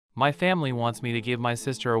My family wants me to give my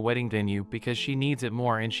sister a wedding venue because she needs it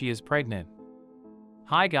more and she is pregnant.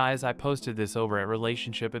 Hi guys, I posted this over at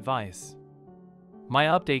Relationship Advice. My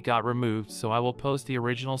update got removed, so I will post the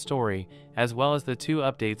original story, as well as the 2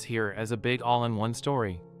 updates here as a big all-in-one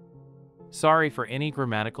story. Sorry for any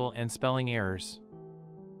grammatical and spelling errors.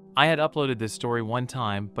 I had uploaded this story one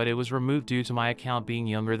time, but it was removed due to my account being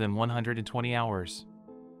younger than 120 hours.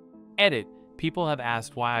 Edit. People have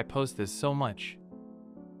asked why I post this so much.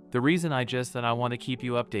 The reason that I want to keep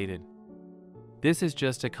you updated. This is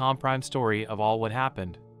just a comprime story of all what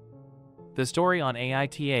happened. The story on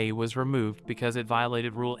AITA was removed because it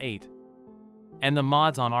violated Rule 8. And the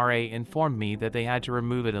mods on RA informed me that they had to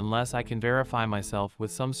remove it unless I can verify myself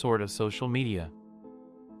with some sort of social media.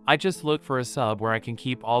 I just look for a sub where I can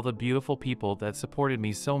keep all the beautiful people that supported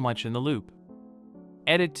me so much in the loop.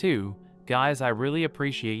 Edit 2. Guys, I really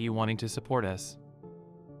appreciate you wanting to support us.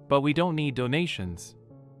 But we don't need donations.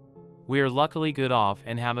 We are luckily good off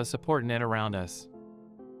and have a support net around us.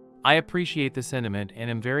 I appreciate the sentiment and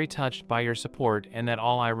am very touched by your support, and that's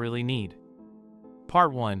all I really need.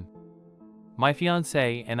 Part 1. My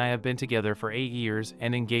fiancé and I have been together for 8 years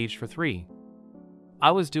and engaged for 3.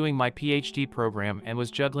 I was doing my PhD program and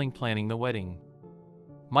was juggling planning the wedding.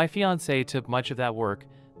 My fiancé took much of that work,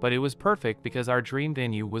 but it was perfect because our dream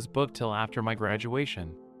venue was booked till after my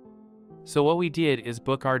graduation. So what we did is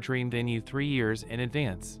book our dream venue 3 years in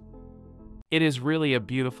advance. It is really a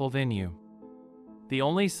beautiful venue. The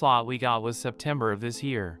only slot we got was September of this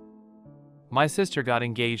year. My sister got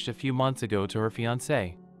engaged a few months ago to her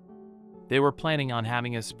fiancé. They were planning on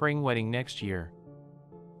having a spring wedding next year.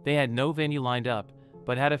 They had no venue lined up,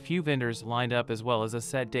 but had a few vendors lined up as well as a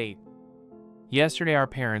set date. Yesterday our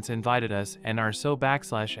parents invited us and our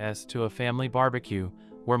 /s to a family barbecue,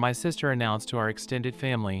 where my sister announced to our extended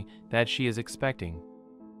family that she is expecting.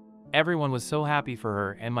 Everyone was so happy for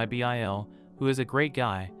her, and my BIL, who is a great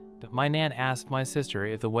guy, my nan asked my sister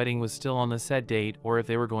if the wedding was still on the set date or if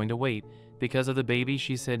they were going to wait. Because of the baby,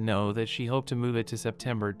 she said no, that she hoped to move it to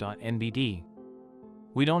September.nbd.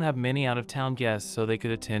 We don't have many out-of-town guests, so they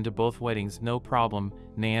could attend to both weddings, no problem.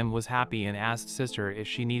 Nan was happy and asked sister if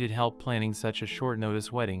she needed help planning such a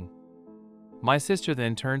short-notice wedding. My sister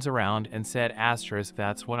then turns around and said,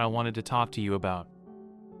 "That's what I wanted to talk to you about.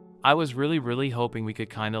 I was really hoping we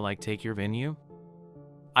could kinda like take your venue.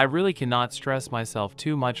 I really cannot stress myself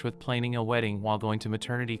too much with planning a wedding while going to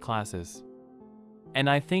maternity classes. And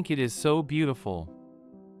I think it is so beautiful.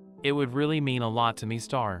 It would really mean a lot to me,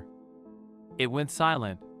 star." It went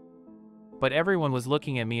silent. But everyone was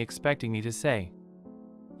looking at me expecting me to say,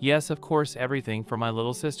 "Yes, of course, everything for my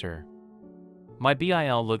little sister." My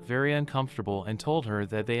BIL looked very uncomfortable and told her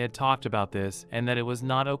that they had talked about this and that it was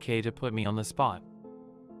not okay to put me on the spot.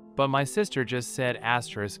 But my sister just said,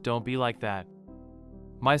 "Don't be like that.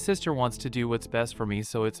 My sister wants to do what's best for me,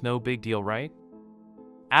 so it's no big deal, right?"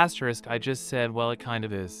 I just said, "Well, it kind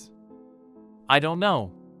of is. I don't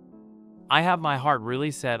know. I have my heart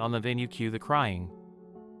really set on the venue." Cue the crying.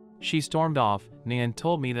 She stormed off. Nan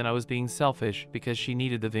told me that I was being selfish because she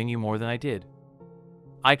needed the venue more than I did.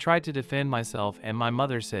 I tried to defend myself, and my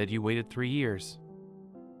mother said, "You waited 3 years.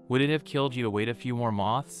 Would it have killed you to wait a few more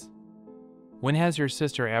months? When has your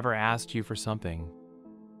sister ever asked you for something?"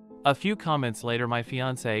 A few comments later, my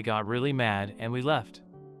fiancé got really mad and we left.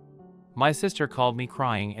 My sister called me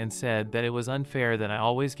crying and said that it was unfair that I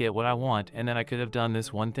always get what I want and that I could have done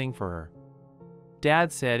this one thing for her.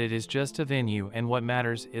 Dad said it is just a venue and what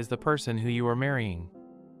matters is the person who you are marrying.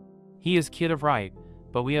 He is kid of right,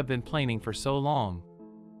 but we have been planning for so long.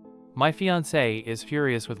 My fiancé is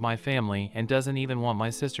furious with my family and doesn't even want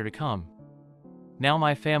my sister to come. Now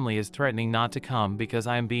my family is threatening not to come because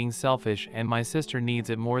I am being selfish, and my sister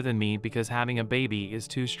needs it more than me because having a baby is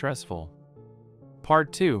too stressful.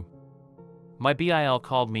 Part 2. My BIL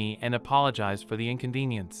called me and apologized for the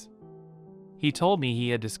inconvenience. He told me he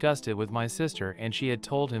had discussed it with my sister and she had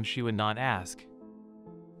told him she would not ask.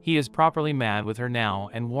 He is properly mad with her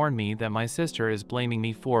now and warned me that my sister is blaming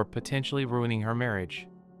me for potentially ruining her marriage.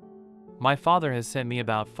 My father has sent me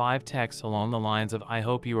about 5 texts along the lines of, "I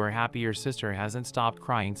hope you are happy your sister hasn't stopped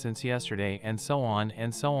crying since yesterday," and so on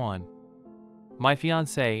and so on. My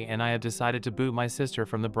fiancé and I have decided to boot my sister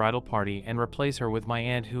from the bridal party and replace her with my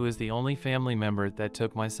aunt, who is the only family member that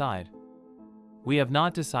took my side. We have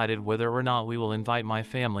not decided whether or not we will invite my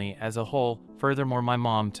family as a whole. Furthermore, my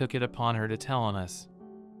mom took it upon her to tell on us.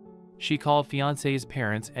 She called fiancé's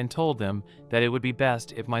parents and told them that it would be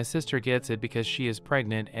best if my sister gets it because she is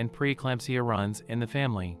pregnant and preeclampsia runs in the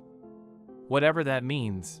family. Whatever that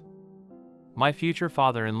means. My future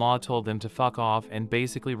father-in-law told them to fuck off and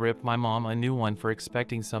basically ripped my mom a new one for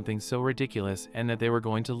expecting something so ridiculous and that they were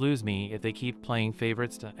going to lose me if they keep playing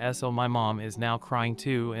favorites to so my mom is now crying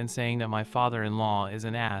too and saying that my father-in-law is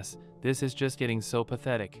an ass. This is just getting so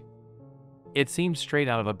pathetic. It seems straight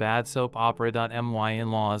out of a bad soap opera. My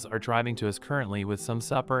in-laws are driving to us currently with some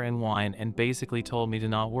supper and wine and basically told me to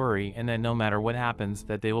not worry and that no matter what happens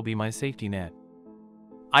that they will be my safety net.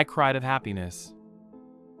 I cried of happiness.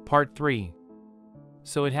 Part 3.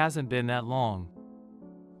 So it hasn't been that long.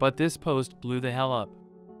 But this post blew the hell up.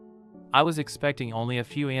 I was expecting only a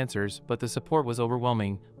few answers, but the support was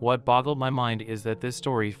overwhelming. What boggled my mind is that this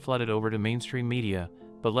story flooded over to mainstream media,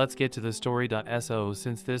 but let's get to the story. So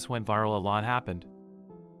since this went viral, a lot happened.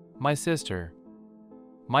 My sister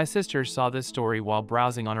saw this story while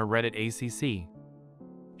browsing on her Reddit ACC.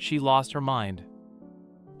 She lost her mind.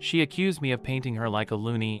 She accused me of painting her like a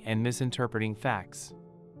loony and misinterpreting facts.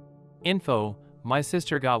 My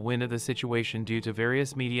sister got wind of the situation due to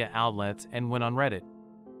various media outlets and went on Reddit.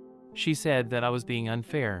 She said that I was being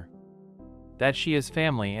unfair. That she is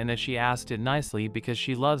family and that she asked it nicely because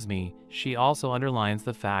she loves me. She also underlines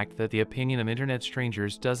the fact that the opinion of internet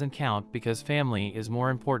strangers doesn't count because family is more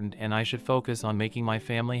important and I should focus on making my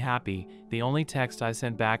family happy. The only text I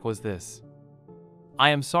sent back was this: I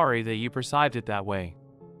am sorry that you perceived it that way.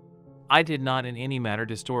 I did not in any manner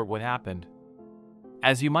distort what happened.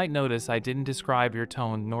 As you might notice, I didn't describe your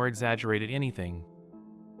tone nor exaggerated anything.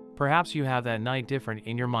 Perhaps you have that night different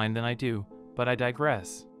in your mind than I do, but I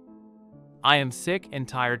digress. I am sick and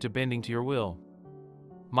tired to bending to your will.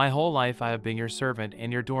 My whole life I have been your servant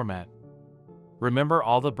and your doormat. Remember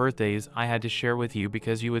all the birthdays I had to share with you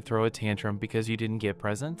because you would throw a tantrum because you didn't get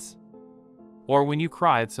presents? Or when you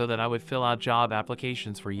cried so that I would fill out job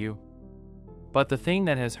applications for you? But the thing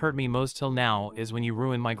that has hurt me most till now is when you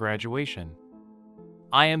ruined my graduation.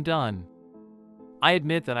 I am done. I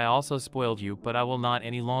admit that I also spoiled you, but I will not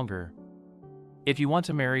any longer. If you want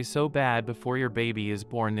to marry so bad before your baby is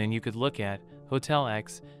born, then you could look at Hotel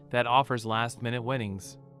X that offers last-minute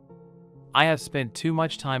weddings. I have spent too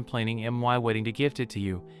much time planning my wedding to gift it to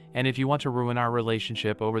you, and if you want to ruin our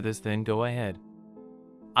relationship over this, then go ahead.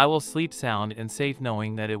 I will sleep sound and safe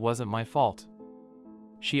knowing that it wasn't my fault.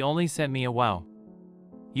 She only sent me a wow.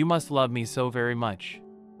 You must love me so very much.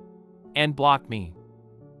 And blocked me.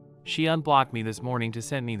 She unblocked me this morning to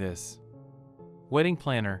send me this. Wedding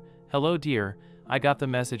planner, hello dear, I got the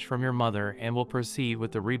message from your mother and will proceed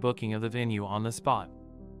with the rebooking of the venue on the spot.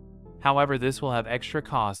 However, this will have extra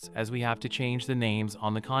costs as we have to change the names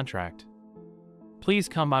on the contract. Please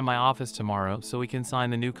come by my office tomorrow so we can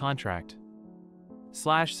sign the new contract.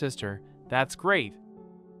 Sister, that's great.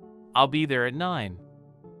 I'll be there at 9.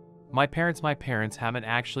 My parents haven't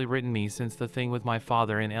actually written me since the thing with my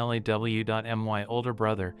father in LAW. My older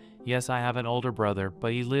brother, yes I have an older brother,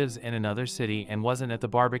 but he lives in another city and wasn't at the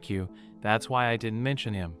barbecue, that's why I didn't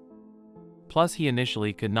mention him. Plus he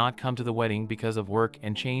initially could not come to the wedding because of work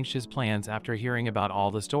and changed his plans after hearing about all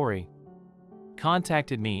the story.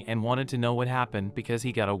 Contacted me and wanted to know what happened because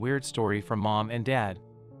he got a weird story from mom and dad.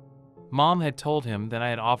 Mom had told him that I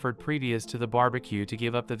had offered previous to the barbecue to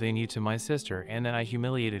give up the venue to my sister and that I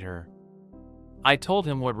humiliated her. I told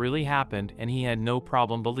him what really happened and he had no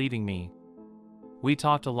problem believing me. We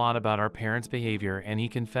talked a lot about our parents' behavior and he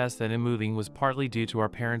confessed that him moving was partly due to our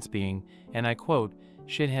parents being, and I quote,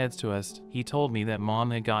 shitheads to us. He told me that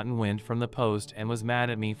mom had gotten wind from the post and was mad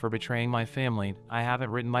at me for betraying my family. I haven't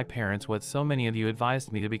written my parents what so many of you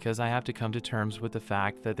advised me to because I have to come to terms with the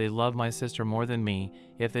fact that they love my sister more than me,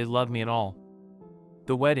 if they love me at all.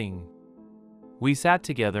 The wedding. We sat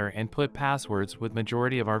together and put passwords with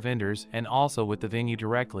majority of our vendors and also with the venue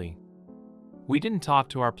directly. We didn't talk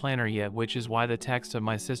to our planner yet, which is why the text of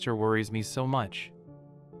my sister worries me so much.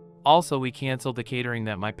 Also, we canceled the catering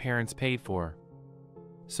that my parents paid for.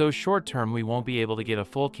 So short term we won't be able to get a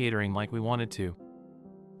full catering like we wanted to.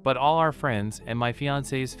 But all our friends and my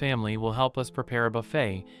fiance's family will help us prepare a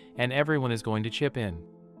buffet and everyone is going to chip in.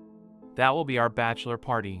 That will be our bachelor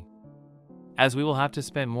party. As we will have to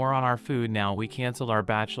spend more on our food now, we canceled our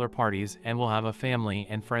bachelor parties and we'll have a family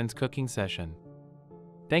and friends cooking session.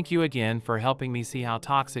 Thank you again for helping me see how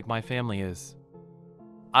toxic my family is.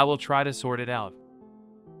 I will try to sort it out.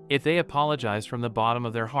 If they apologize from the bottom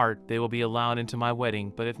of their heart, they will be allowed into my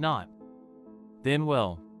wedding, but if not, then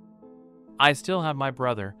will. I still have my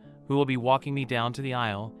brother, who will be walking me down to the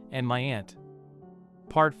aisle, and my aunt.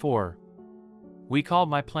 Part 4. We called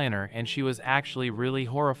my planner and she was actually really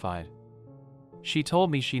horrified. She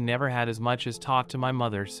told me she never had as much as talked to my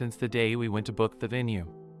mother since the day we went to book the venue.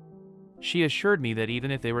 She assured me that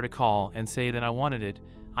even if they were to call and say that I wanted it,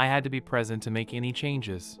 I had to be present to make any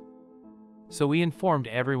changes. So we informed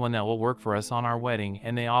everyone that will work for us on our wedding,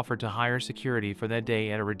 and they offered to hire security for that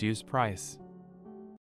day at a reduced price.